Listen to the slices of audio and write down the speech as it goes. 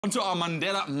On to our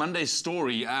Mandela Monday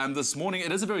story. This morning,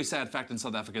 it is a very sad fact in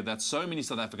South Africa that so many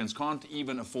South Africans can't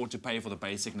even afford to pay for the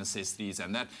basic necessities,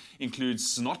 and that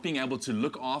includes not being able to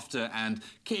look after and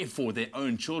care for their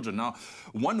own children. Now,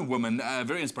 one woman, a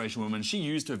very inspirational woman, she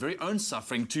used her very own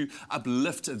suffering to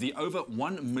uplift the over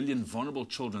 1 million vulnerable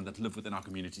children that live within our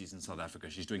communities in South Africa.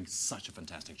 She's doing such a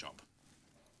fantastic job.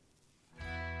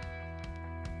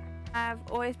 I've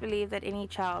always believed that any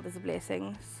child is a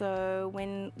blessing, so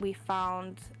when we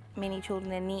found many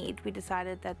children in need, we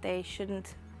decided that they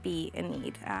shouldn't be in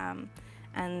need,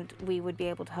 and we would be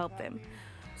able to help them.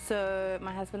 So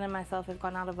my husband and myself have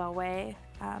gone out of our way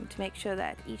to make sure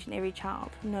that each and every child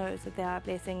knows that they are a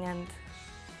blessing, and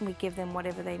we give them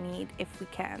whatever they need if we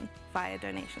can via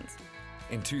donations.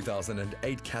 In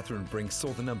 2008, Catherine Brinks saw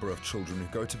the number of children who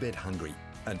go to bed hungry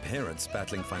and parents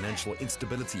battling financial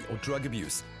instability or drug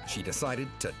abuse. She decided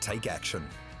to take action.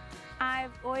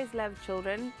 I've always loved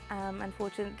children.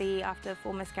 Unfortunately, after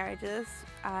 4 miscarriages,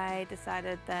 I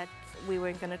decided that we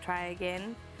weren't going to try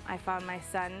again. I found my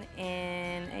son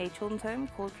in a children's home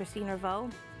called Christina Ravel,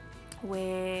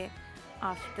 where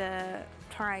after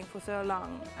trying for so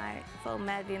long, I fell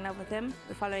madly in love with him.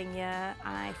 The following year,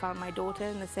 I found my daughter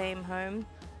in the same home,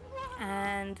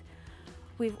 and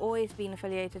we've always been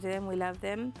affiliated to them. We love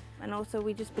them, and also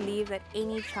we just believe that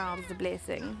any child is a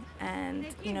blessing, and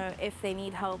you know, if they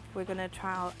need help, we're going to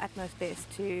try our utmost best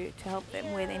to help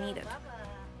them where they need it.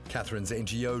 Catherine's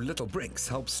NGO Little Brinks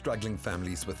helps struggling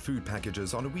families with food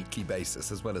packages on a weekly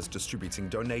basis, as well as distributing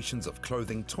donations of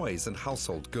clothing, toys and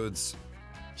household goods.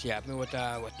 She helped me with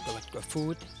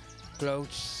food,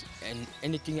 clothes, and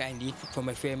anything I need for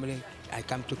my family. I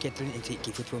come to Catherine and she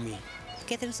gives it for me.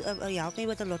 Catherine helped me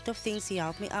with a lot of things. She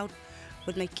helped me out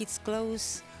with my kids'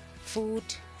 clothes, food,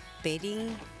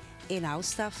 bedding, and house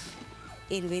stuff.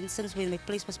 And when my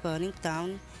place was burning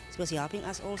down, she was helping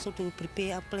us also to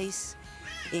prepare a place.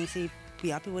 And she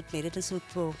helped me with medicine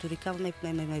to recover my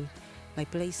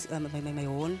place, my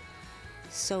own.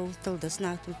 So till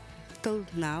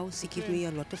now, she gives me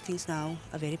a lot of things now.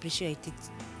 I very appreciate it.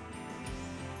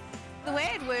 The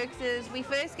way it works is we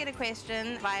first get a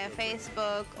question via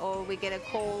Facebook, or we get a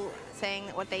call saying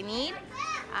what they need.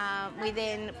 We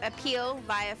then appeal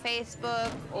via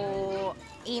Facebook or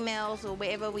emails or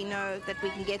wherever we know that we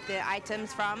can get the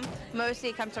items from. Mostly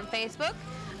it comes from Facebook,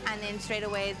 and then straight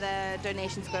away the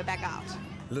donations go back out.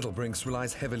 Little Brinks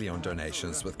relies heavily on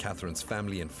donations, with Catherine's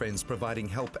family and friends providing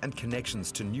help and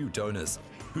connections to new donors,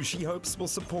 who she hopes will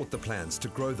support the plans to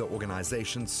grow the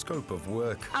organization's scope of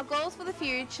work. Our goals for the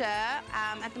future,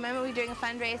 at the moment we're doing a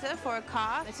fundraiser for a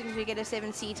car. As soon as we get a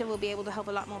 7-seater, we'll be able to help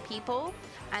a lot more people,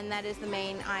 and that is the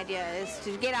main idea, is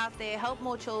to get out there, help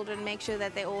more children, make sure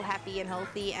that they're all happy and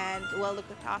healthy and well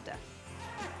looked after.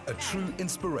 A true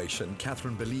inspiration,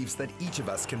 Catherine believes that each of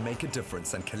us can make a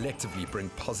difference and collectively bring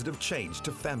positive change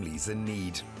to families in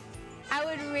need. I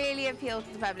would really appeal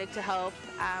to the public to help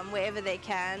wherever they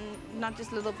can, not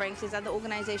just Little Brinks. There's other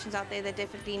organizations out there that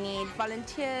definitely need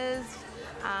volunteers.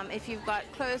 If you've got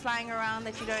clothes lying around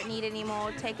that you don't need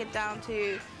anymore, take it down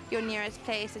to your nearest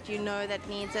place that you know that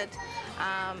needs it.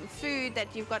 Food that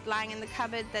you've got lying in the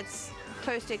cupboard that's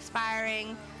close to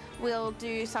expiring, we'll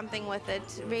do something with it.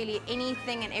 Really,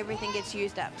 anything and everything gets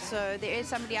used up. So there is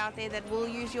somebody out there that will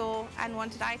use your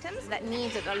unwanted items that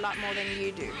needs it a lot more than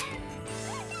you do.